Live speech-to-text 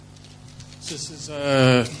This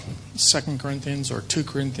is 2 Corinthians or 2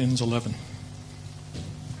 Corinthians 11.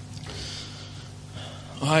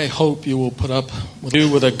 I hope you will put up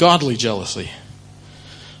with a godly jealousy.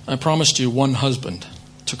 I promised you one husband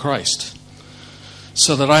to Christ,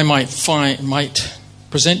 so that I might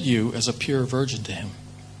present you as a pure virgin to him.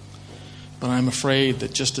 But I'm afraid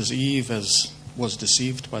that just as Eve was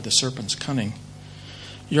deceived by the serpent's cunning,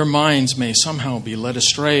 your minds may somehow be led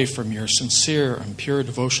astray from your sincere and pure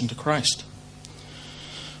devotion to Christ.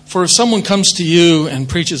 For if someone comes to you and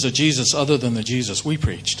preaches a Jesus other than the Jesus we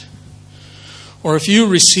preached, or if you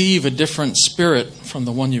receive a different spirit from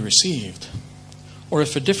the one you received, or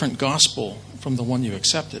if a different gospel from the one you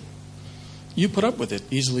accepted, you put up with it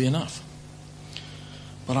easily enough.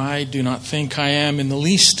 But I do not think I am in the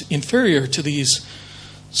least inferior to these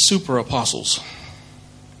super apostles.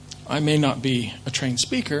 I may not be a trained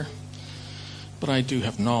speaker, but I do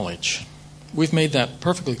have knowledge. We've made that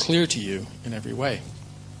perfectly clear to you in every way.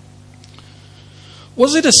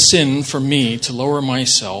 Was it a sin for me to lower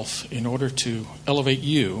myself in order to elevate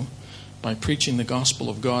you by preaching the gospel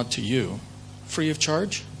of God to you, free of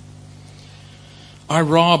charge? I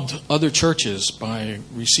robbed other churches by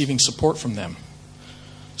receiving support from them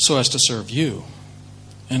so as to serve you.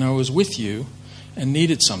 And I was with you and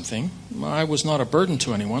needed something. I was not a burden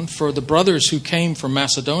to anyone, for the brothers who came from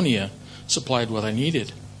Macedonia supplied what I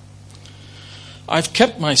needed. I've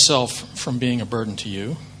kept myself from being a burden to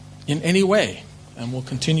you in any way, and will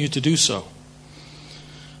continue to do so.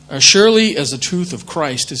 As surely as the truth of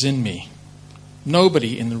Christ is in me,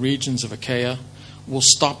 nobody in the regions of Achaia will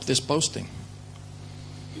stop this boasting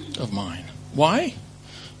of mine. Why?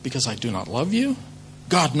 Because I do not love you?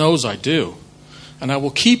 God knows I do. And I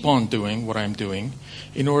will keep on doing what I'm doing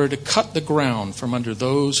in order to cut the ground from under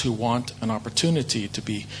those who want an opportunity to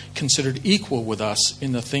be considered equal with us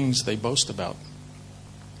in the things they boast about.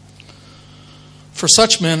 For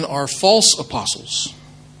such men are false apostles,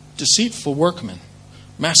 deceitful workmen,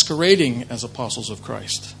 masquerading as apostles of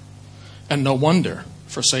Christ. And no wonder,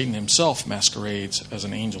 for Satan himself masquerades as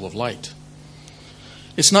an angel of light.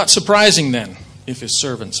 It's not surprising then if his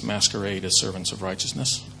servants masquerade as servants of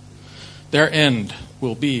righteousness. Their end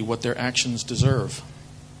will be what their actions deserve.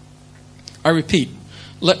 I repeat,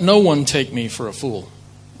 let no one take me for a fool.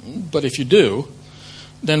 But if you do,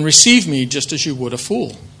 then receive me just as you would a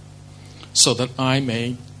fool, so that I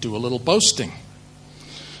may do a little boasting.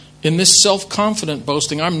 In this self-confident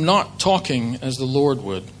boasting, I'm not talking as the Lord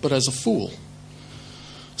would, but as a fool.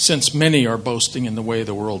 Since many are boasting in the way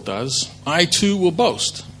the world does, I too will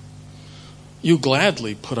boast. You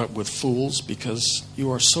gladly put up with fools because you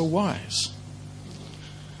are so wise.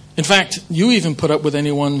 In fact, you even put up with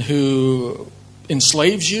anyone who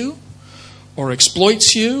enslaves you, or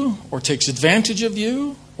exploits you, or takes advantage of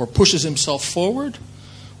you, or pushes himself forward,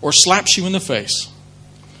 or slaps you in the face.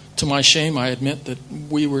 To my shame, I admit that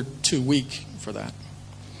we were too weak for that.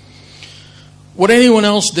 What anyone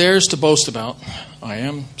else dares to boast about, I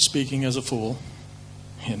am speaking as a fool,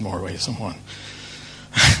 in more ways than one.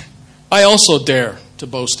 I also dare to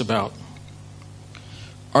boast about.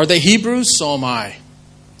 Are they Hebrews? So am I.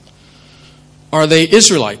 Are they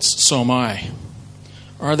Israelites? So am I.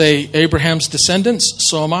 Are they Abraham's descendants?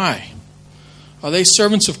 So am I. Are they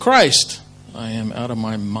servants of Christ? I am out of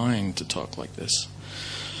my mind to talk like this.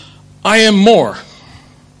 I am more.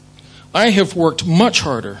 I have worked much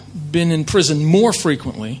harder, been in prison more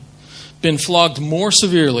frequently, been flogged more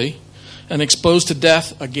severely, and exposed to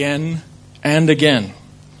death again and again.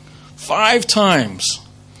 5 times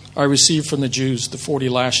I received from the Jews the 40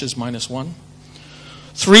 lashes minus 1.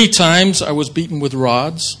 3 times I was beaten with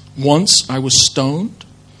rods. Once I was stoned.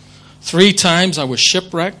 3 times I was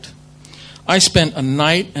shipwrecked. I spent a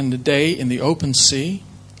night and a day in the open sea.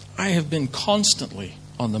 I have been constantly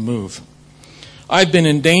on the move. I've been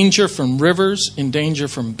in danger from rivers, in danger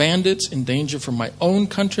from bandits, in danger from my own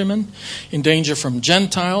countrymen, in danger from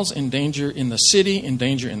Gentiles, in danger in the city, in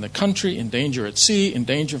danger in the country, in danger at sea, in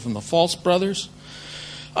danger from the false brothers.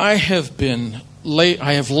 I have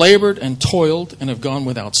labored and toiled and have gone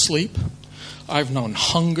without sleep. I've known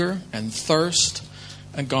hunger and thirst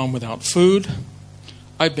and gone without food.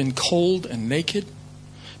 I've been cold and naked.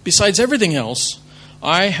 Besides everything else,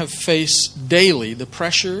 I have faced daily the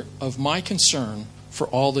pressure of my concern for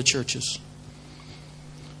all the churches.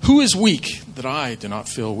 Who is weak that I do not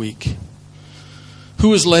feel weak?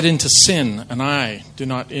 Who is led into sin and I do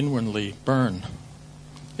not inwardly burn?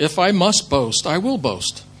 If I must boast, I will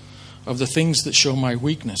boast of the things that show my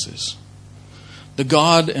weaknesses. The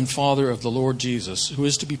God and Father of the Lord Jesus, who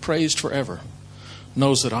is to be praised forever,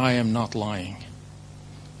 knows that I am not lying.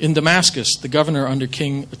 In Damascus, the governor under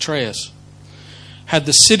King Aretas had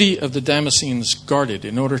the city of the Damascenes guarded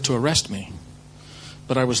in order to arrest me.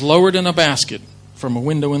 But I was lowered in a basket from a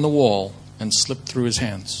window in the wall and slipped through his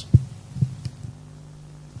hands.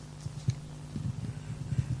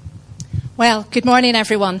 Well, good morning,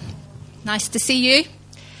 everyone. Nice to see you.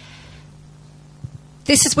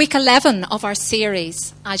 This is week 11 of our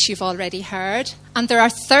series, as you've already heard, and there are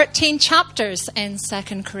 13 chapters in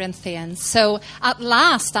 2 Corinthians. So at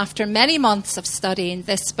last, after many months of studying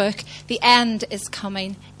this book, the end is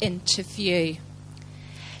coming into view.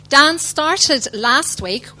 Dan started last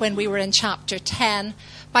week, when we were in chapter 10,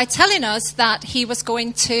 by telling us that he was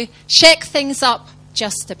going to shake things up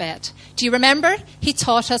just a bit. Do you remember? He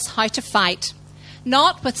taught us how to fight.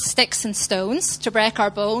 Not with sticks and stones to break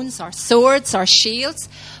our bones, or swords, or shields,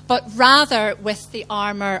 but rather with the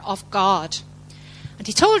armour of God. And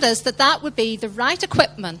he told us that that would be the right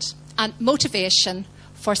equipment and motivation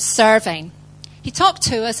for serving. He talked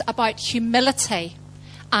to us about humility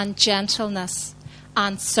and gentleness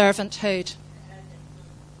and servanthood.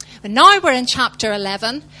 But now we're in chapter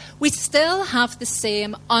 11, we still have the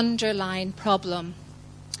same underlying problem.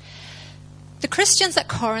 The Christians at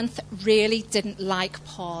Corinth really didn't like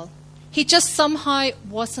Paul. He just somehow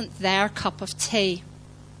wasn't their cup of tea.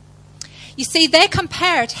 You see, they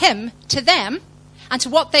compared him to them and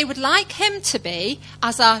to what they would like him to be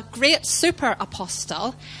as a great super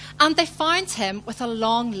apostle, and they found him with a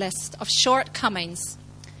long list of shortcomings.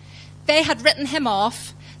 They had written him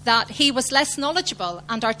off that he was less knowledgeable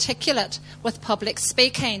and articulate with public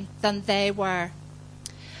speaking than they were.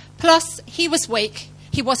 Plus, he was weak.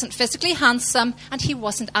 He wasn't physically handsome, and he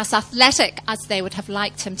wasn't as athletic as they would have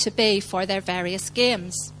liked him to be for their various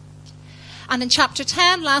games. And in chapter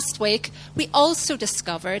 10 last week, we also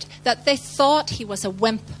discovered that they thought he was a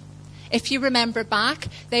wimp. If you remember back,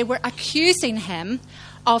 they were accusing him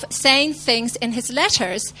of saying things in his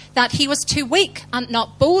letters that he was too weak and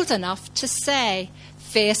not bold enough to say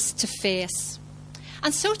face to face.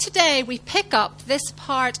 And so today we pick up this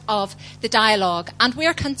part of the dialogue, and we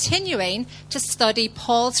are continuing to study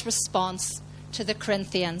Paul's response to the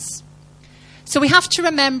Corinthians. So we have to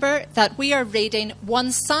remember that we are reading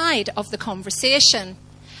one side of the conversation.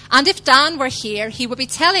 And if Dan were here, he would be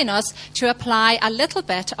telling us to apply a little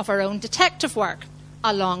bit of our own detective work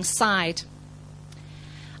alongside.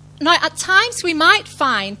 Now, at times we might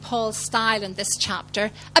find Paul's style in this chapter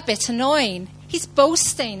a bit annoying. He's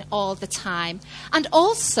boasting all the time. And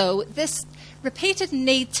also, this repeated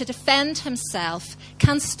need to defend himself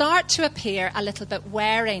can start to appear a little bit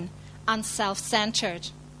wearing and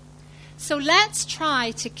self-centered. So let's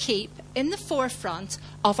try to keep in the forefront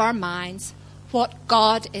of our minds what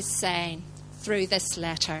God is saying through this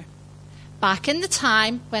letter, back in the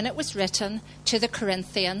time when it was written to the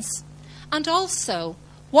Corinthians, and also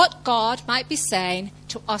what God might be saying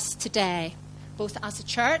to us today, both as a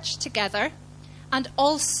church together and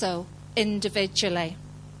also individually.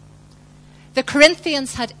 The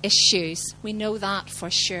Corinthians had issues, we know that for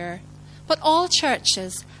sure. But all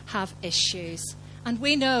churches have issues, and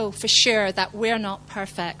we know for sure that we're not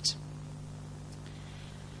perfect.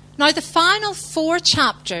 Now, the final 4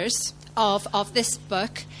 chapters of this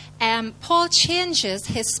book, Paul changes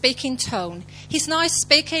his speaking tone. He's now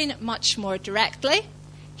speaking much more directly.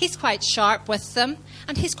 He's quite sharp with them,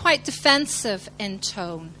 and he's quite defensive in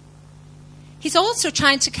tone. He's also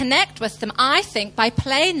trying to connect with them, I think, by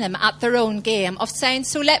playing them at their own game of saying,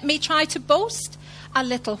 so let me try to boast a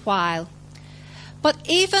little while. But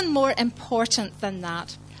even more important than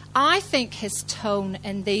that, I think his tone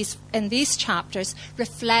in these chapters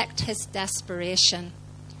reflect his desperation.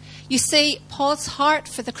 You see, Paul's heart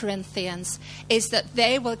for the Corinthians is that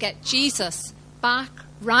they will get Jesus back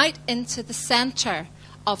right into the centre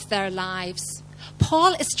of their lives.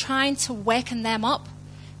 Paul is trying to waken them up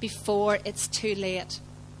before it's too late.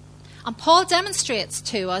 And Paul demonstrates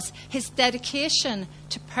to us his dedication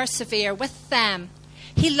to persevere with them.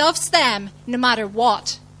 He loves them no matter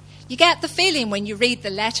what. You get the feeling when you read the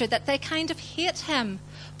letter that they kind of hate him.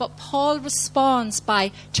 But Paul responds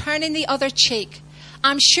by turning the other cheek.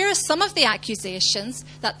 I'm sure some of the accusations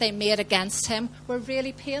that they made against him were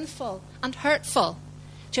really painful and hurtful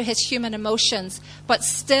to his human emotions, but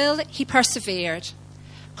still he persevered.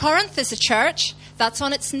 Corinth is a church that's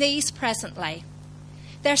on its knees presently.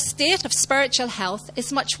 Their state of spiritual health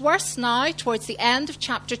is much worse now towards the end of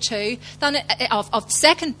chapter 2 of the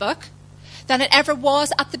second book than it ever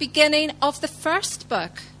was at the beginning of the first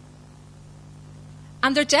book.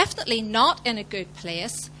 And they're definitely not in a good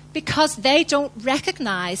place because they don't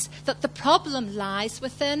recognize that the problem lies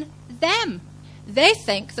within them. They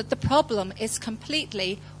think that the problem is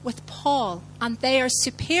completely with Paul, and they are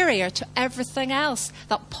superior to everything else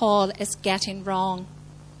that Paul is getting wrong.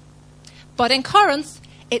 But in Corinth,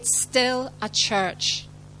 it's still a church.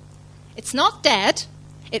 It's not dead.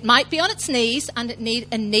 It might be on its knees and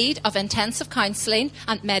in need of intensive counselling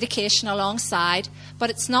and medication alongside, but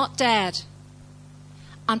it's not dead.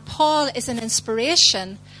 And Paul is an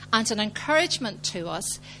inspiration and an encouragement to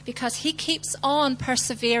us because he keeps on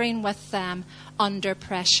persevering with them under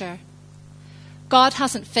pressure. God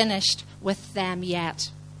hasn't finished with them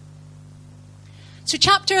yet. So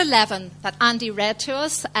chapter 11 that Andy read to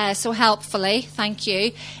us so helpfully, thank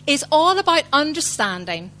you, is all about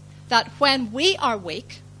understanding that when we are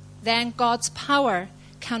weak, then God's power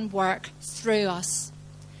can work through us.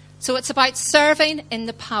 So it's about serving in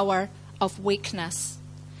the power of weakness.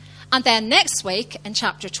 And then next week, in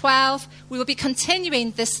chapter 12, we will be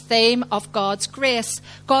continuing this theme of God's grace.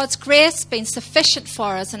 God's grace being sufficient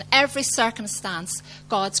for us in every circumstance.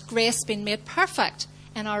 God's grace being made perfect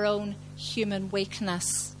in our own human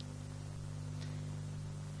weakness.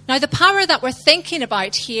 Now, the power that we're thinking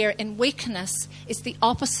about here in weakness is the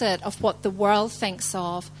opposite of what the world thinks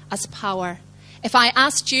of as power. If I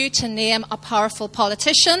asked you to name a powerful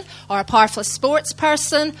politician or a powerful sports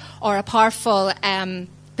person or a powerful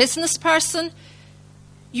business person,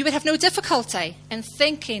 you would have no difficulty in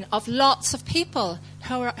thinking of lots of people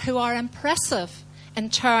who are impressive in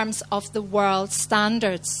terms of the world's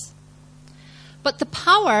standards. But the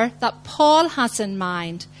power that Paul has in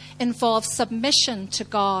mind involves submission to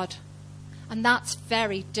God, and that's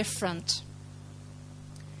very different.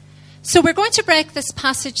 So we're going to break this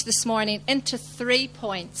passage this morning into 3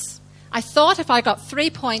 points. I thought if I got 3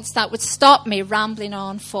 points, that would stop me rambling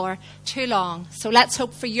on for too long. So let's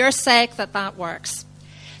hope for your sake that works.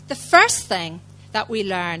 The first thing that we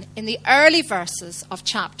learn in the early verses of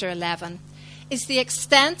chapter 11 is the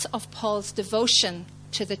extent of Paul's devotion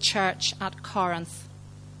to the church at Corinth.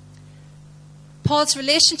 Paul's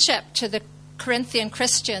relationship to the Corinthian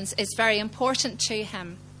Christians is very important to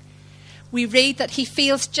him. We read that he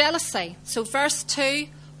feels jealousy. So verse 2,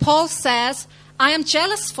 Paul says, I am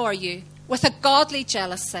jealous for you with a godly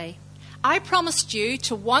jealousy. I promised you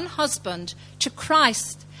to one husband, to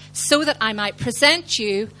Christ, so that I might present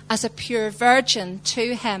you as a pure virgin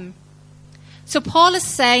to him. So Paul is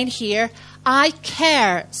saying here, I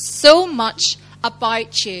care so much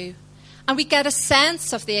about you. And we get a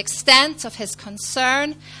sense of the extent of his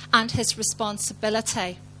concern and his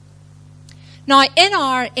responsibility. Now, in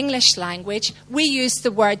our English language, we use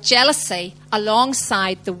the word jealousy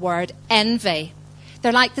alongside the word envy.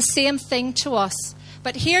 They're like the same thing to us.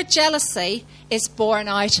 But here, jealousy is born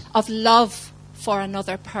out of love for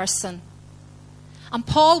another person. And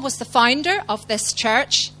Paul was the founder of this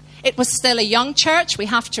church. It was still a young church. We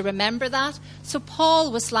have to remember that. So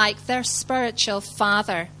Paul was like their spiritual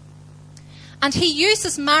father. And he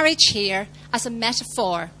uses marriage here as a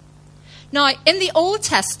metaphor. Now, in the Old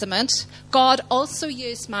Testament, God also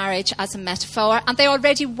used marriage as a metaphor, and they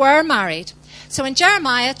already were married. So in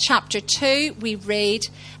Jeremiah chapter 2, we read,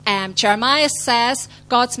 Jeremiah says,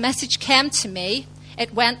 God's message came to me.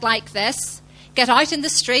 It went like this: get out in the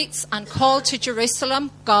streets and call to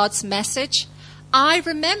Jerusalem God's message. I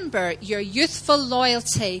remember your youthful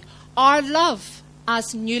loyalty, our love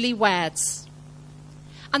as newlyweds.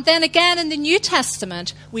 And then again in the New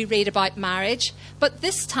Testament, we read about marriage, but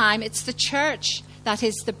this time it's the church that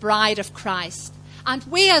is the bride of Christ. And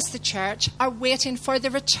we as the church are waiting for the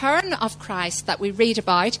return of Christ that we read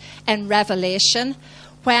about in Revelation,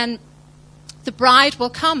 when the bride will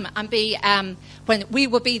come and be, when we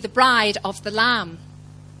will be the bride of the Lamb.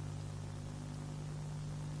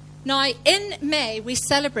 Now, in May, we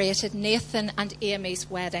celebrated Nathan and Amy's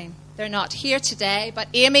wedding. They're not here today, but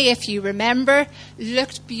Amy, if you remember,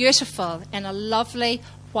 looked beautiful in a lovely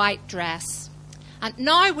white dress. And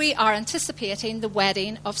now we are anticipating the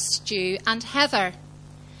wedding of Stu and Heather.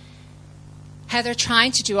 Heather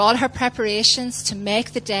trying to do all her preparations to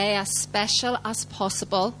make the day as special as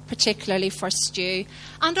possible, particularly for Stu.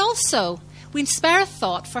 And also, we spare a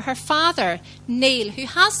thought for her father, Neil, who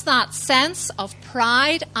has that sense of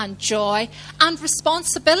pride and joy and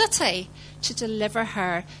responsibility to deliver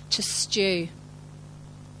her to Stu.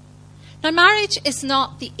 Now, marriage is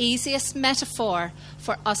not the easiest metaphor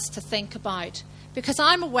for us to think about, because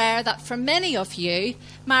I'm aware that for many of you,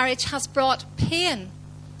 marriage has brought pain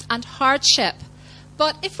and hardship.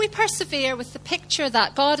 But if we persevere with the picture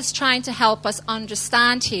that God is trying to help us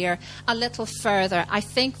understand here a little further, I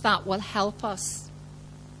think that will help us.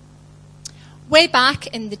 Way back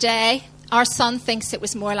in the day, our son thinks it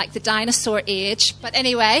was more like the dinosaur age. But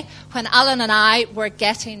anyway, when Alan and I were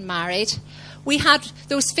getting married, we had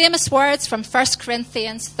those famous words from 1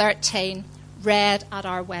 Corinthians 13 read at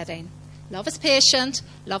our wedding. Love is patient,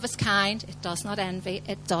 love is kind, it does not envy,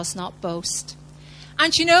 it does not boast.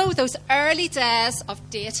 And you know, those early days of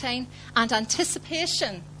dating and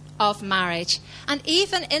anticipation of marriage, and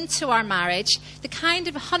even into our marriage, the kind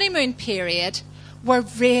of honeymoon period were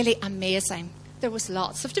really amazing. There was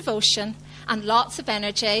lots of devotion and lots of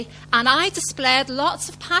energy, and I displayed lots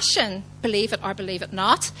of passion, believe it or believe it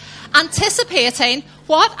not, anticipating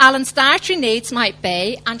what Alan's dietary needs might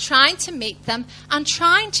be and trying to meet them and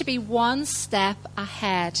trying to be one step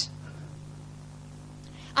ahead.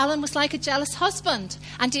 Alan was like a jealous husband,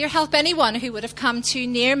 and dear help anyone who would have come too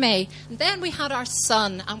near me. And then we had our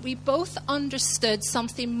son, and we both understood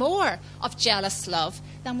something more of jealous love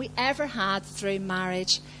than we ever had through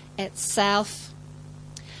marriage itself.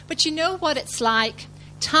 But you know what it's like.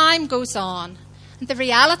 Time goes on, and the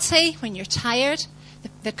reality, when you're tired,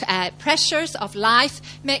 the pressures of life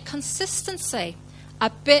make consistency a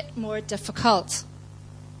bit more difficult.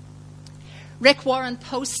 Rick Warren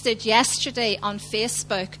posted yesterday on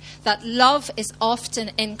Facebook that love is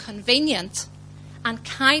often inconvenient and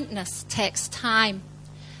kindness takes time.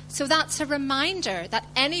 So that's a reminder that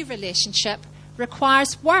any relationship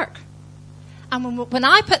requires work. And when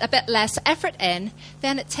I put a bit less effort in,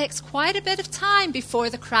 then it takes quite a bit of time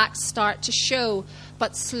before the cracks start to show.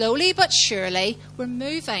 But slowly but surely, we're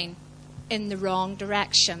moving in the wrong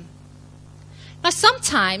direction. Now,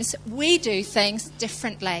 sometimes we do things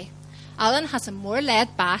differently. Alan has a more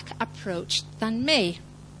laid-back approach than me.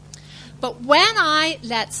 But when I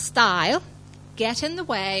let style get in the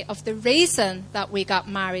way of the reason that we got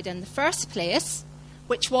married in the first place,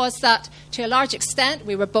 which was that to a large extent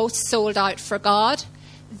we were both sold out for God,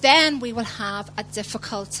 then we will have a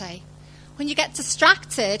difficulty. When you get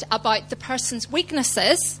distracted about the person's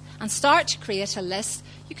weaknesses and start to create a list,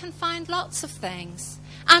 you can find lots of things.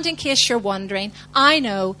 And in case you're wondering, I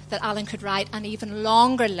know that Alan could write an even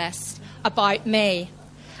longer list about me.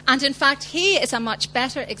 And in fact, he is a much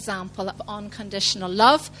better example of unconditional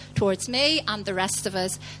love towards me and the rest of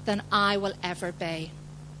us than I will ever be.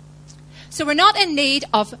 So we're not in need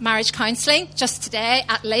of marriage counselling, just today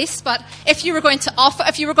at least, but if you were going to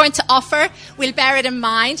offer, we'll bear it in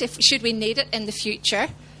mind should we need it in the future,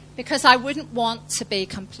 because I wouldn't want to be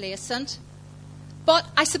complacent. But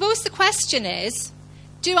I suppose the question is,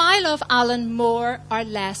 do I love Alan more or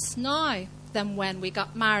less now than when we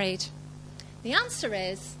got married? The answer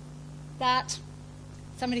is that,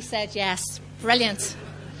 somebody said yes, brilliant,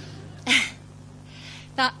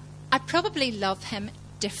 that I probably love him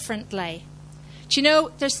differently. Do you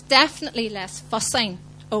know, there's definitely less fussing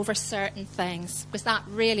over certain things, because that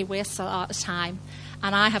really wastes a lot of time,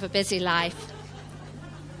 and I have a busy life.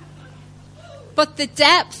 But the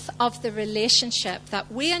depth of the relationship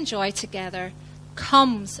that we enjoy together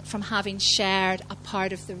comes from having shared a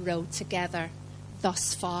part of the road together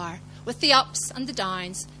thus far, with the ups and the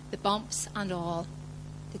downs, the bumps and all,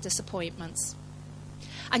 the disappointments.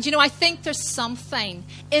 And you know, I think there's something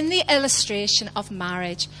in the illustration of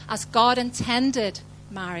marriage as God intended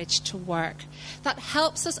marriage to work that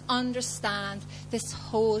helps us understand this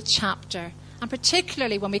whole chapter. And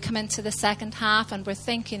particularly when we come into the second half and we're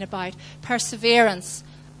thinking about perseverance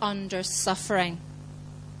under suffering.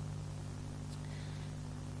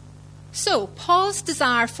 So, Paul's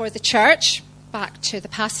desire for the church, back to the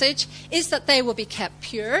passage, is that they will be kept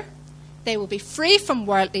pure, they will be free from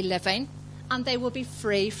worldly living, and they will be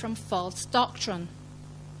free from false doctrine.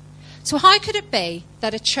 So how could it be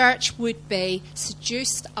that a church would be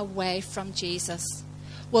seduced away from Jesus?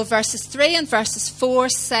 Well, verses 3 and verses 4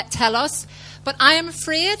 tell us, "But I am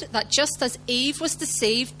afraid that just as Eve was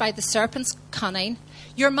deceived by the serpent's cunning,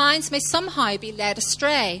 your minds may somehow be led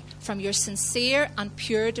astray from your sincere and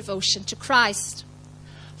pure devotion to Christ.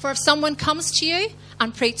 For if someone comes to you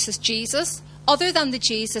and preaches Jesus other than the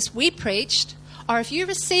Jesus we preached, or if you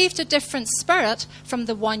received a different spirit from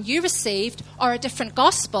the one you received, or a different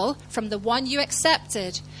gospel from the one you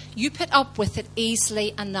accepted, you put up with it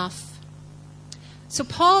easily enough." So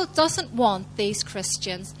Paul doesn't want these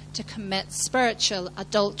Christians to commit spiritual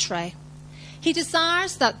adultery. He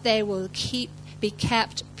desires that they will be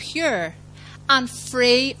kept pure and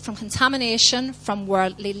free from contamination from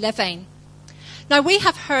worldly living. Now, we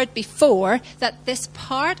have heard before that this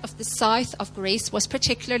part of the south of Greece was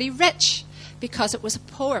particularly rich because it was a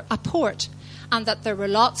port, and that there were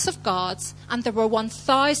lots of gods, and there were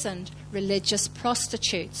 1,000 religious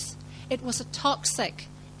prostitutes. It was a toxic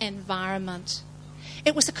environment.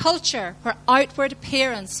 It was a culture where outward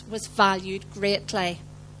appearance was valued greatly.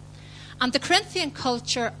 And the Corinthian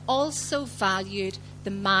culture also valued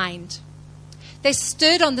the mind. They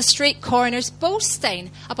stood on the street corners boasting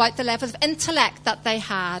about the level of intellect that they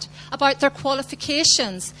had, about their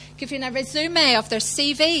qualifications, giving a resume of their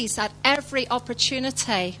CVs at every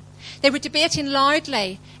opportunity. They were debating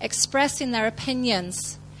loudly, expressing their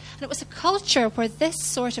opinions. And it was a culture where this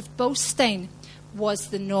sort of boasting was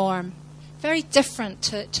the norm, very different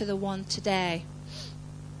to the one today.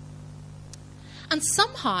 And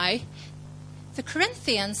somehow, the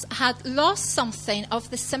Corinthians had lost something of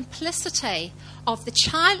the simplicity of the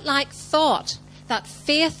childlike thought that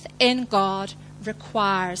faith in God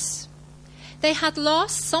requires. They had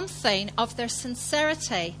lost something of their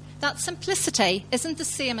sincerity. That simplicity isn't the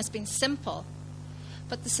same as being simple,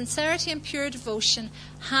 but the sincerity and pure devotion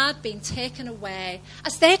had been taken away.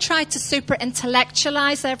 As they tried to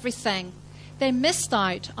super-intellectualize everything, they missed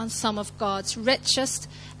out on some of God's richest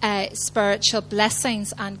spiritual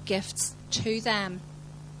blessings and gifts to them.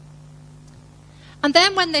 And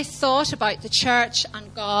then when they thought about the church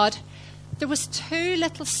and God, there was too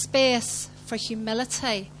little space for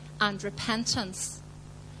humility and repentance,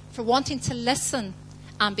 for wanting to listen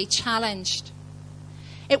and be challenged.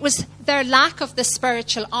 It was their lack of the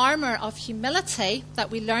spiritual armour of humility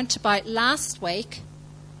that we learnt about last week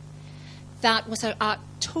that was a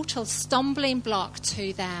total stumbling block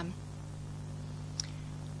to them.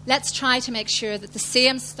 Let's try to make sure that the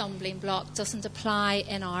same stumbling block doesn't apply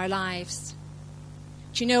in our lives.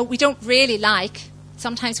 Do you know, we don't really like,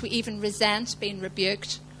 sometimes we even resent being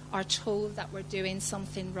rebuked or told that we're doing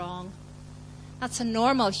something wrong. That's a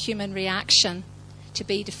normal human reaction, to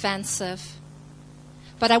be defensive.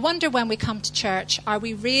 But I wonder when we come to church, are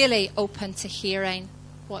we really open to hearing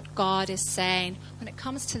what God is saying when it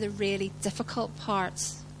comes to the really difficult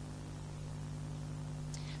parts?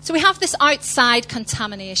 So we have this outside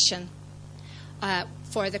contamination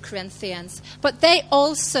for the Corinthians, but they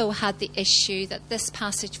also had the issue that this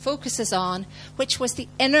passage focuses on, which was the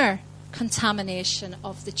inner contamination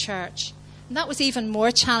of the church. And that was even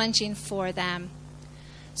more challenging for them.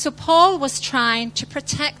 So Paul was trying to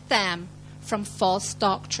protect them from false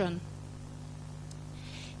doctrine.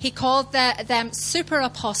 He called them super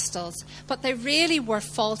apostles, but they really were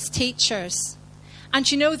false teachers. And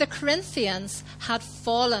you know, the Corinthians had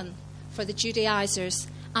fallen for the Judaizers,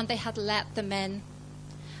 and they had let them in.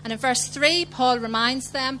 And in verse 3, Paul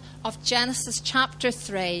reminds them of Genesis chapter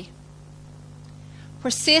 3, where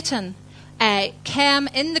Satan came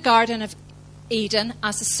in the Garden of Eden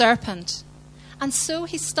as a serpent. And so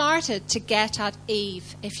he started to get at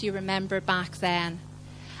Eve, if you remember back then.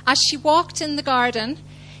 As she walked in the garden,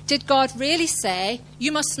 did God really say,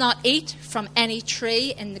 "You must not eat from any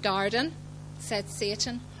tree in the garden?" said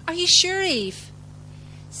Satan. "Are you sure, Eve?"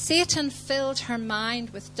 Satan filled her mind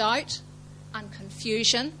with doubt and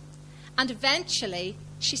confusion, and eventually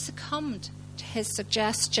she succumbed to his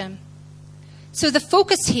suggestion. So the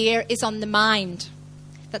focus here is on the mind,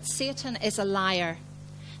 that Satan is a liar.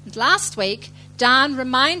 And last week, Dan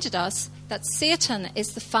reminded us that Satan is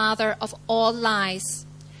the father of all lies.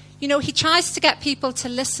 You know, he tries to get people to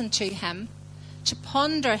listen to him, to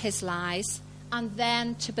ponder his lies, and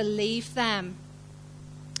then to believe them.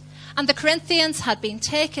 And the Corinthians had been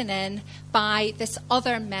taken in by this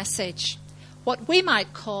other message, what we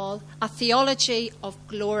might call a theology of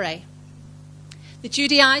glory. The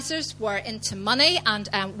Judaizers were into money and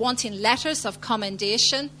wanting letters of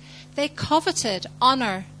commendation. They coveted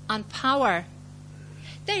honour and power.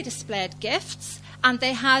 They displayed gifts and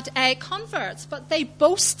they had converts, but they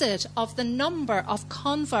boasted of the number of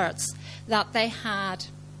converts that they had.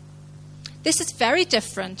 This is very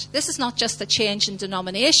different. This is not just a change in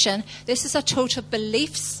denomination. This is a total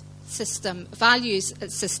beliefs system, values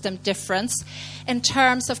system difference in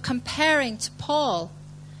terms of comparing to Paul.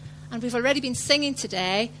 And we've already been singing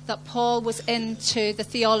today that Paul was into the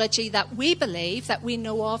theology that we believe, that we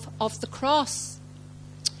know of the cross.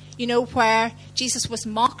 You know, where Jesus was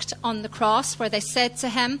mocked on the cross, where they said to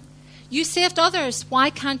him, "You saved others, why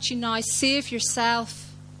can't you now save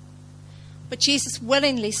yourself?" But Jesus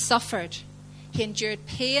willingly suffered. He endured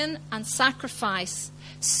pain and sacrifice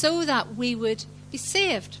so that we would be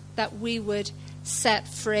saved, that we would set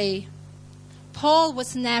free. Paul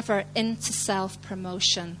was never into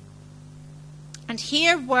self-promotion. And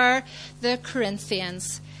here were the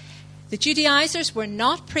Corinthians. The Judaizers were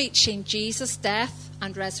not preaching Jesus' death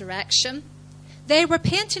and resurrection. They were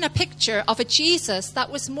painting a picture of a Jesus that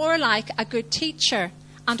was more like a good teacher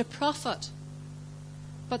and a prophet.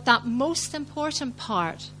 But that most important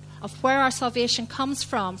part of where our salvation comes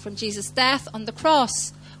from Jesus' death on the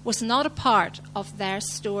cross, was not a part of their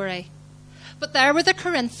story. But there were the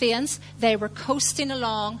Corinthians. They were coasting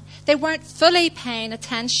along. They weren't fully paying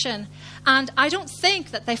attention. And I don't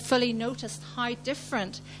think that they fully noticed how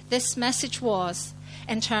different this message was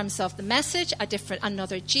in terms of the message,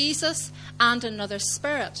 another Jesus and another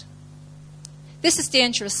Spirit. This is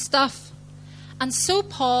dangerous stuff. And so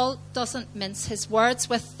Paul doesn't mince his words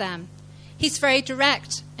with them. He's very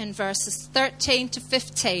direct in verses 13 to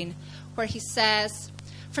 15, where he says,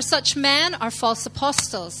 "For such men are false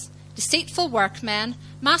apostles, deceitful workmen,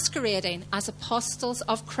 masquerading as apostles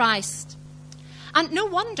of Christ. And no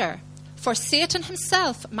wonder, for Satan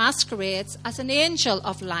himself masquerades as an angel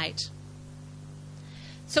of light."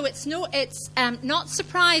 So it's not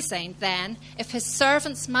surprising then if his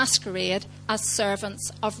servants masquerade as servants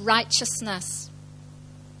of righteousness.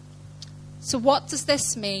 So what does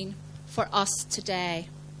this mean for us today?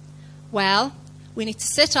 Well, we need to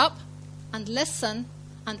sit up and listen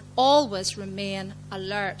and always remain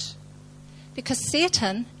alert, because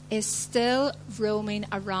Satan is still roaming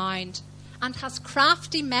around and has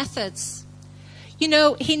crafty methods. You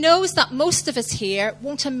know, he knows that most of us here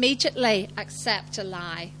won't immediately accept a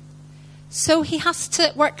lie. So he has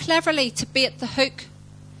to work cleverly to bait the hook.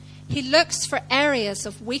 He looks for areas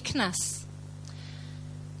of weakness,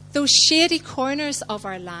 those shady corners of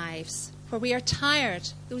our lives where we are tired,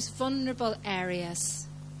 those vulnerable areas.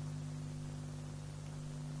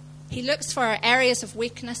 He looks for our areas of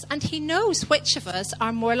weakness, and he knows which of us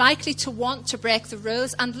are more likely to want to break the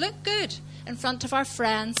rules and look good in front of our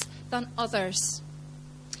friends than others.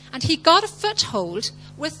 And he got a foothold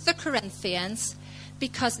with the Corinthians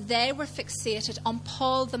because they were fixated on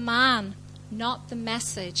Paul the man, not the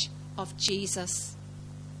message of Jesus.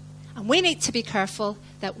 And we need to be careful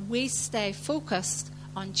that we stay focused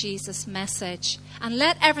on Jesus' message and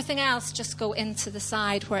let everything else just go into the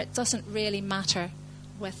side where it doesn't really matter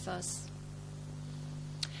with us.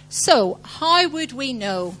 So, how would we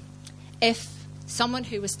know if someone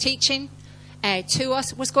who was teaching to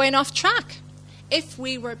us was going off track? If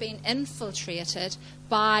we were being infiltrated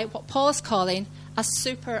by what Paul is calling a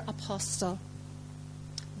super apostle?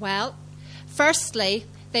 Well, firstly,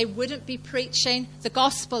 they wouldn't be preaching the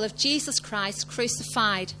gospel of Jesus Christ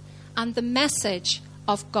crucified and the message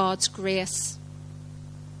of God's grace.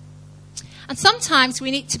 And sometimes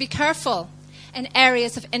we need to be careful in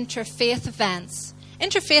areas of interfaith events.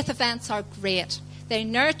 Interfaith events are great. They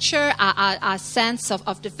nurture a sense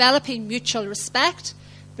of developing mutual respect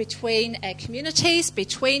between communities,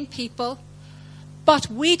 between people. But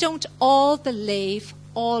we don't all believe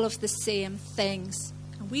all of the same things.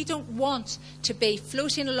 And we don't want to be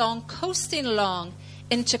floating along, coasting along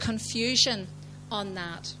into confusion on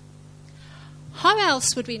that. How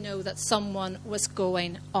else would we know that someone was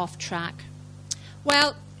going off track?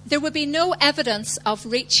 Well, there would be no evidence of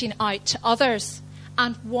reaching out to others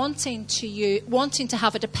and wanting to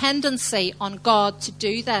have a dependency on God to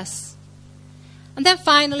do this. And then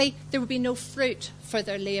finally, there would be no fruit for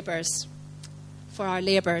their labours, for our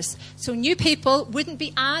labours. So new people wouldn't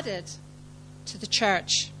be added to the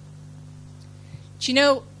church. Do you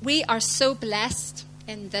know, we are so blessed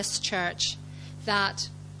in this church that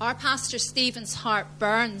our Pastor Stephen's heart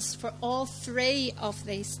burns for all three of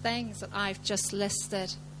these things that I've just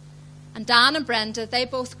listed. And Dan and Brenda, they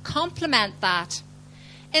both complement that.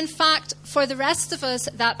 In fact, for the rest of us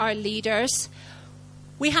that are leaders,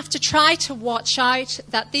 we have to try to watch out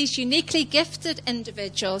that these uniquely gifted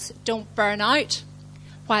individuals don't burn out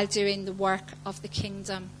while doing the work of the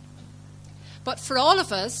kingdom. But for all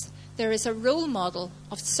of us, there is a role model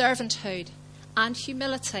of servanthood and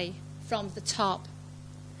humility from the top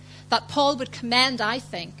that Paul would commend, I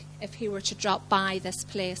think, if he were to drop by this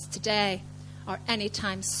place today or any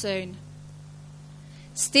time soon.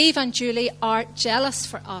 Steve and Julie are jealous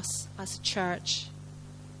for us as a church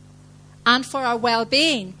and for our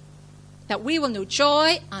well-being, that we will know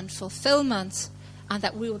joy and fulfillment and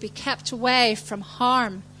that we will be kept away from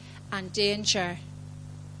harm and danger.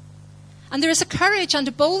 And there is a courage and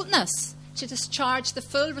a boldness to discharge the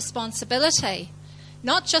full responsibility,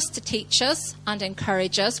 not just to teach us and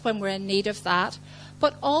encourage us when we're in need of that,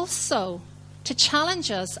 but also to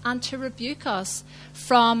challenge us and to rebuke us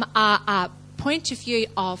from a point of view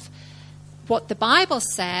of what the Bible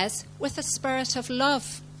says with a spirit of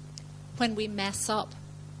love when we mess up.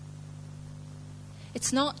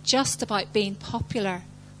 It's not just about being popular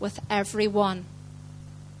with everyone.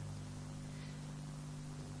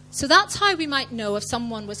 So that's how we might know if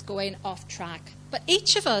someone was going off track. But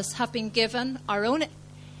each of us have been given our own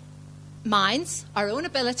minds, our own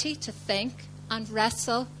ability to think and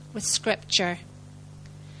wrestle with Scripture.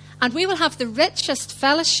 And we will have the richest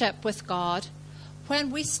fellowship with God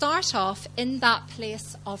when we start off in that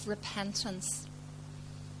place of repentance,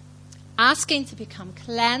 asking to become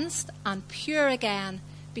cleansed and pure again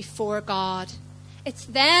before God. It's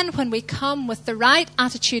then when we come with the right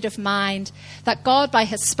attitude of mind that God, by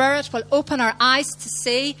his Spirit, will open our eyes to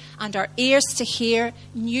see and our ears to hear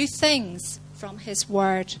new things from his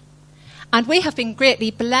word. And we have been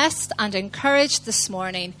greatly blessed and encouraged this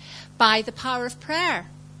morning by the power of prayer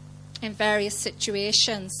in various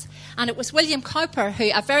situations. And it was William Cowper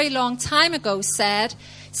who a very long time ago said,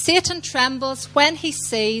 "Satan trembles when he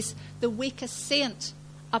sees the weakest saint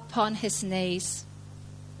upon his knees."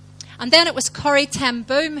 And then it was Corrie ten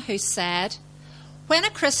Boom who said, "When a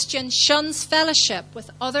Christian shuns fellowship with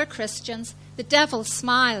other Christians, the devil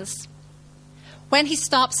smiles. When he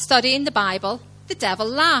stops studying the Bible, the devil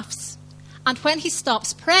laughs. And when he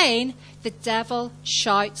stops praying, the devil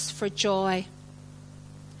shouts for joy."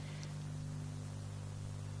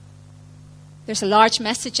 There's a large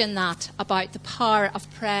message in that about the power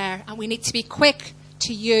of prayer, and we need to be quick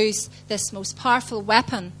to use this most powerful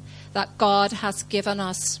weapon that God has given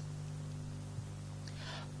us.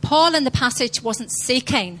 Paul in the passage wasn't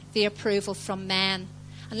seeking the approval from men.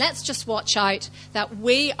 And let's just watch out that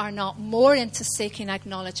we are not more into seeking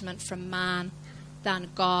acknowledgement from man than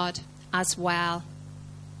God as well.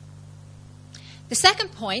 The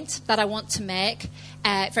second point that I want to make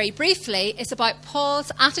very briefly is about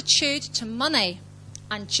Paul's attitude to money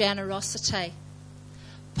and generosity.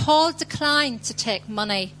 Paul declined to take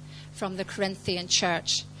money from the Corinthian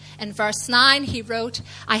church. In verse 9 he wrote,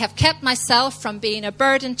 "I have kept myself from being a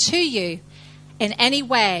burden to you in any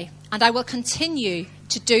way, and I will continue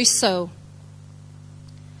to do so."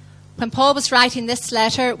 When Paul was writing this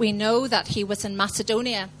letter, we know that he was in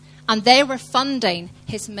Macedonia, and they were funding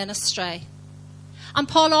his ministry. And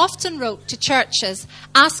Paul often wrote to churches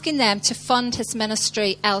asking them to fund his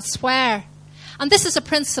ministry elsewhere. And this is a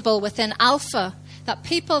principle within Alpha, that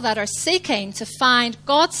people that are seeking to find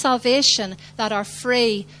God's salvation that are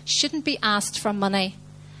free shouldn't be asked for money.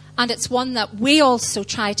 And it's one that we also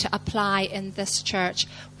try to apply in this church,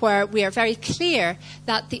 where we are very clear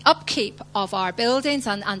that the upkeep of our buildings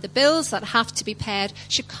and the bills that have to be paid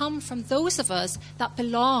should come from those of us that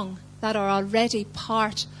belong, that are already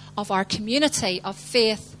part of our community of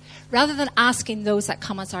faith, rather than asking those that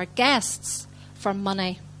come as our guests for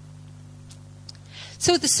money.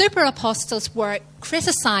 So the super apostles were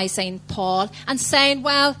criticizing Paul and saying,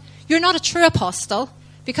 well, you're not a true apostle,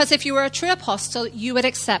 because if you were a true apostle, you would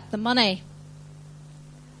accept the money.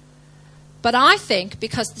 But I think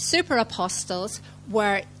because the super apostles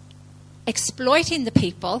were exploiting the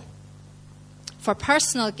people for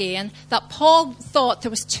personal gain, that Paul thought there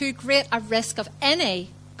was too great a risk of any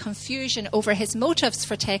confusion over his motives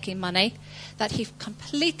for taking money, that he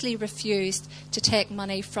completely refused to take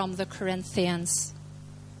money from the Corinthians.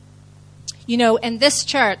 You know, in this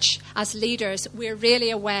church, as leaders, we're really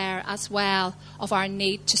aware as well of our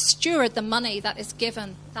need to steward the money that is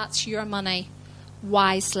given, that's your money,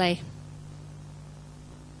 wisely.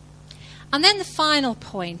 And then the final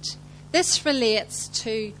point, this relates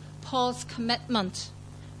to Paul's commitment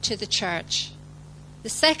to the church. The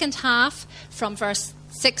second half, from verse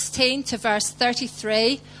 16 to verse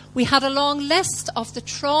 33, we had a long list of the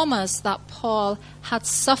traumas that Paul had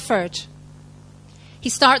suffered. He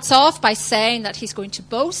starts off by saying that he's going to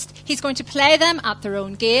boast, he's going to play them at their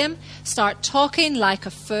own game, start talking like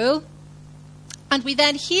a fool. And we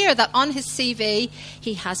then hear that on his CV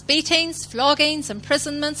he has beatings, floggings,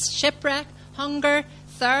 imprisonments, shipwreck, hunger,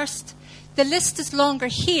 thirst. The list is longer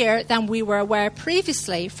here than we were aware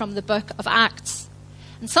previously from the book of Acts.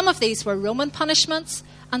 And some of these were Roman punishments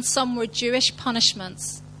and some were Jewish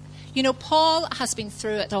punishments. You know, Paul has been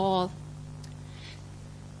through it all.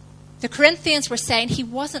 The Corinthians were saying he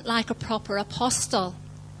wasn't like a proper apostle.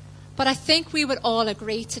 But I think we would all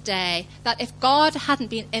agree today that if God hadn't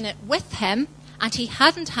been in it with him and he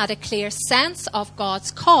hadn't had a clear sense of God's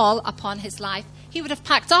call upon his life, he would have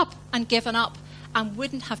packed up and given up and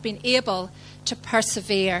wouldn't have been able to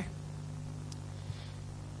persevere.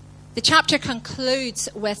 The chapter concludes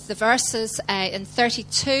with the verses in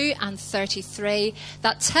 32 and 33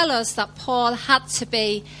 that tell us that Paul had to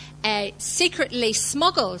be secretly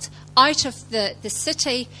smuggled out of the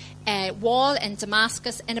city wall in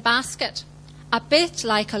Damascus in a basket, a bit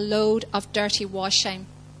like a load of dirty washing.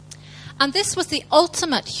 And this was the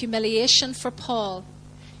ultimate humiliation for Paul,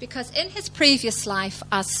 because in his previous life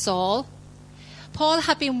as Saul, Paul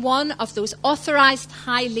had been one of those authorized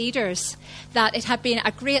high leaders that it had been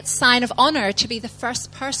a great sign of honor to be the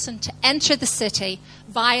first person to enter the city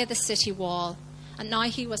via the city wall. And now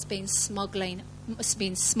he was being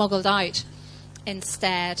smuggled out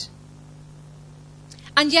instead.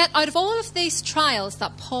 And yet, out of all of these trials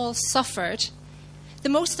that Paul suffered, the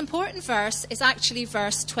most important verse is actually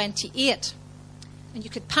verse 28. And you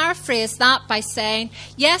could paraphrase that by saying,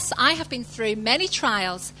 yes, I have been through many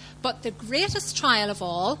trials, but the greatest trial of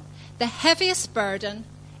all, the heaviest burden,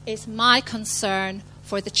 is my concern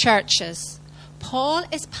for the churches. Paul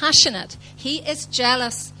is passionate. He is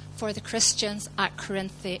jealous for the Christians at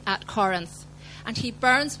Corinth. And he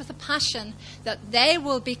burns with a passion that they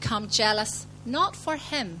will become jealous, not for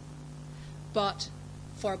him, but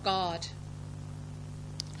for God.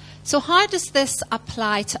 So how does this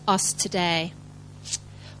apply to us today?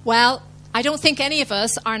 Well, I don't think any of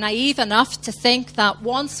us are naive enough to think that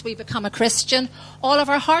once we become a Christian, all of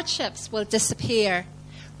our hardships will disappear.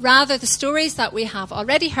 Rather, the stories that we have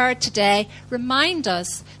already heard today remind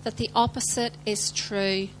us that the opposite is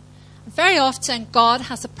true. Very often, God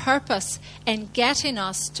has a purpose in getting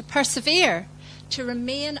us to persevere, to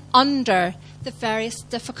remain under the various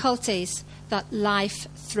difficulties that life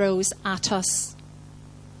throws at us.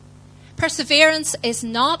 Perseverance is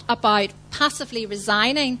not about passively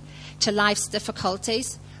resigning to life's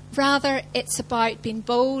difficulties. Rather, it's about being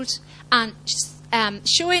bold and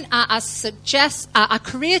showing a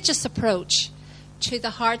courageous approach to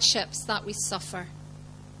the hardships that we suffer.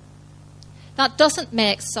 That doesn't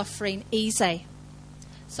make suffering easy.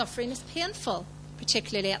 Suffering is painful,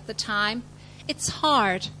 particularly at the time. It's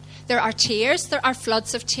hard. There are tears, there are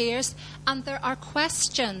floods of tears, and there are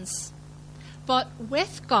questions. But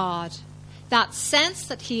with God, that sense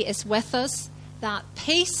that he is with us, that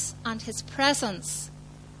peace and his presence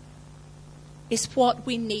is what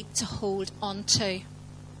we need to hold on to.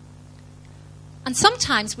 And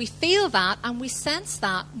sometimes we feel that and we sense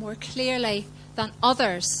that more clearly than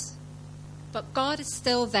others. But God is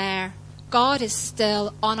still there. God is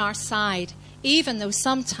still on our side, even though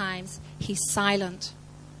sometimes he's silent.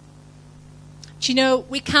 Do you know,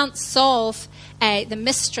 we can't solve the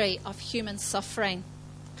mystery of human suffering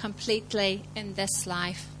completely in this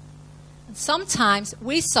life. And sometimes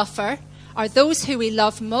we suffer, or those who we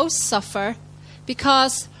love most suffer,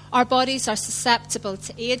 because our bodies are susceptible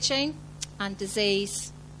to aging and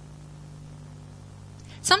disease.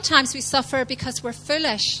 Sometimes we suffer because we're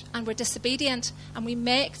foolish and we're disobedient and we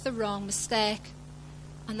make the wrong mistake.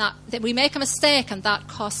 And that we make a mistake and that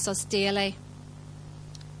costs us daily.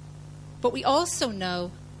 But we also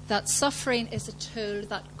know that suffering is a tool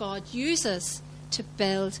that God uses to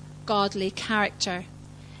build godly character.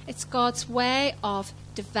 It's God's way of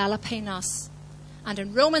developing us. And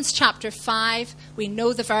in Romans chapter 5, we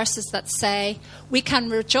know the verses that say, we can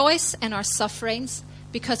rejoice in our sufferings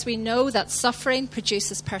because we know that suffering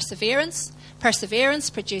produces perseverance, perseverance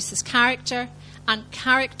produces character, and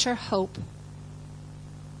character hope.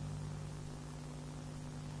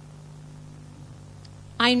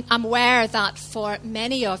 I'm aware that for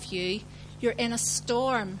many of you, you're in a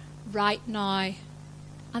storm right now,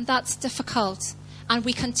 and that's difficult. And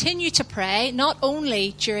we continue to pray, not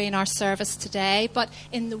only during our service today, but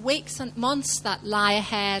in the weeks and months that lie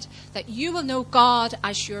ahead, that you will know God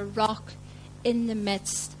as your rock in the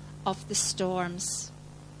midst of the storms.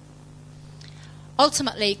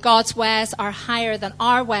 Ultimately, God's ways are higher than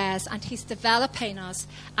our ways, and he's developing us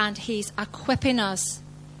and he's equipping us.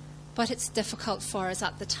 But it's difficult for us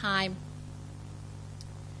at the time.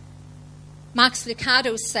 Max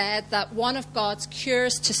Lucado said that one of God's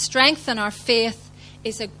cures to strengthen our faith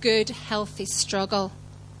is a good, healthy struggle.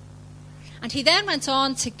 And he then went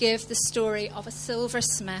on to give the story of a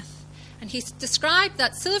silversmith. And he described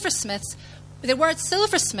that silversmiths, the word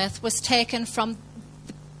silversmith was taken from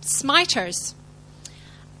the smiters.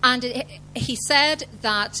 And he said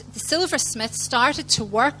that the silversmith started to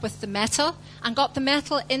work with the metal and got the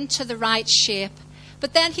metal into the right shape.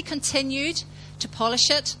 But then he continued to polish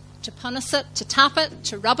it, to punish it, to tap it,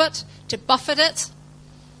 to rub it, to buffet it,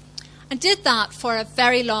 and did that for a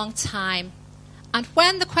very long time. And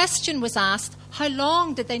when the question was asked, how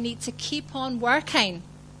long did they need to keep on working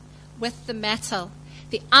with the metal?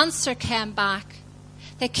 The answer came back.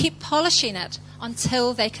 They keep polishing it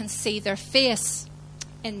until they can see their face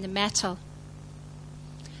in the metal.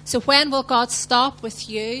 So when will God stop with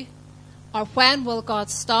you? Or when will God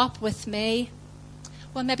stop with me?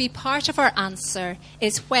 Well, maybe part of our answer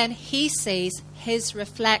is when he sees his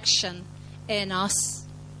reflection in us.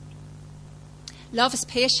 Love is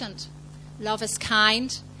patient. Love is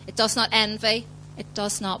kind. It does not envy. It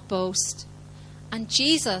does not boast. And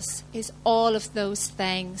Jesus is all of those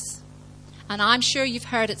things. And I'm sure you've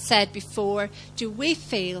heard it said before, do we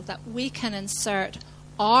feel that we can insert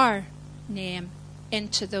our name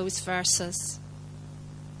into those verses?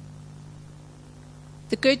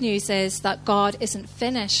 The good news is that God isn't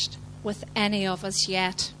finished with any of us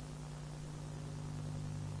yet.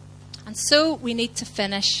 And so we need to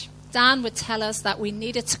finish. Dan would tell us that we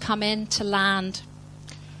needed to come in to land.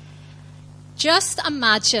 Just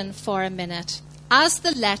imagine for a minute, as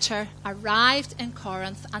the letter arrived in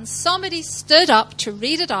Corinth and somebody stood up to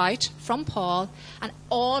read it out from Paul, and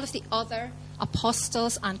all of the other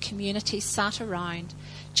apostles and communities sat around.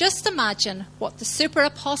 Just imagine what the super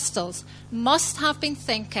apostles must have been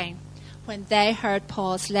thinking when they heard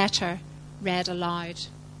Paul's letter read aloud.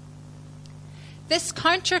 This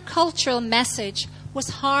countercultural message was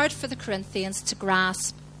hard for the Corinthians to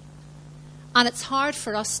grasp, and it's hard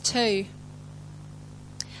for us too.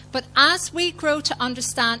 But as we grow to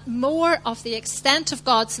understand more of the extent of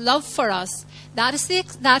God's love for us, that is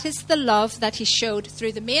the love that he showed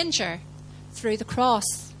through the manger, through the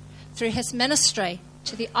cross, through his ministry,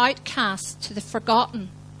 to the outcast, to the forgotten.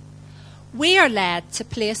 We are led to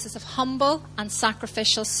places of humble and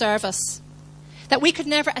sacrificial service that we could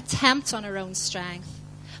never attempt on our own strength,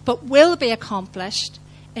 but will be accomplished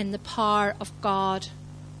in the power of God.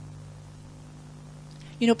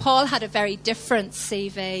 You know, Paul had a very different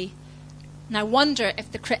CV. And I wonder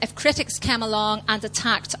if critics came along and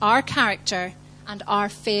attacked our character and our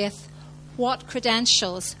faith, what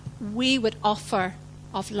credentials we would offer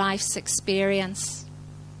of life's experience.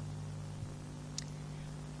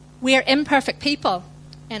 We are imperfect people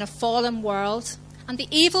in a fallen world, and the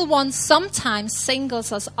evil one sometimes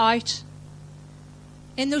singles us out.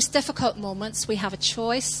 In those difficult moments, we have a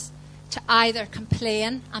choice to either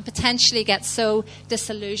complain and potentially get so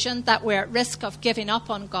disillusioned that we're at risk of giving up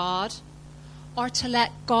on God, or to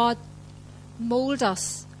let God mould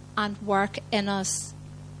us and work in us.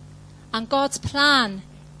 And God's plan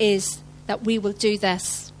is that we will do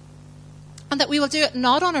this, and that we will do it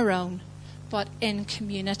not on our own, but in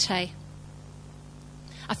community.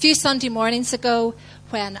 A few Sunday mornings ago,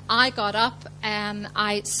 when I got up,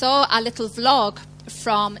 I saw a little vlog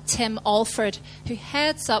from Tim Alford, who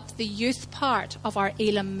heads up the youth part of our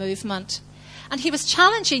Elim movement. And he was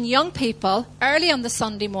challenging young people early on the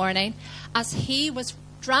Sunday morning as he was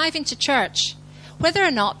driving to church, whether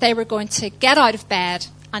or not they were going to get out of bed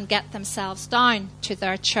and get themselves down to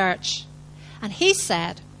their church. And he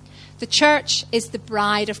said, the church is the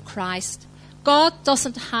bride of Christ. God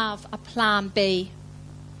doesn't have a plan B.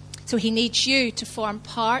 So he needs you to form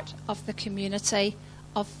part of the community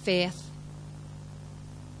of faith.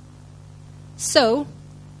 So,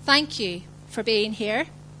 thank you for being here.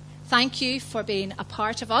 Thank you for being a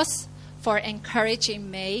part of us, for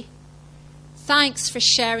encouraging me. Thanks for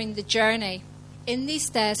sharing the journey in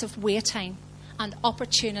these days of waiting and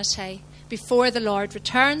opportunity before the Lord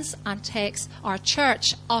returns and takes our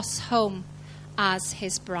church, us, home as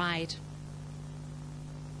his bride.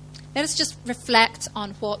 Let us just reflect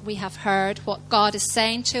on what we have heard, what God is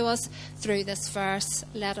saying to us through this verse.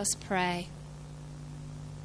 Let us pray.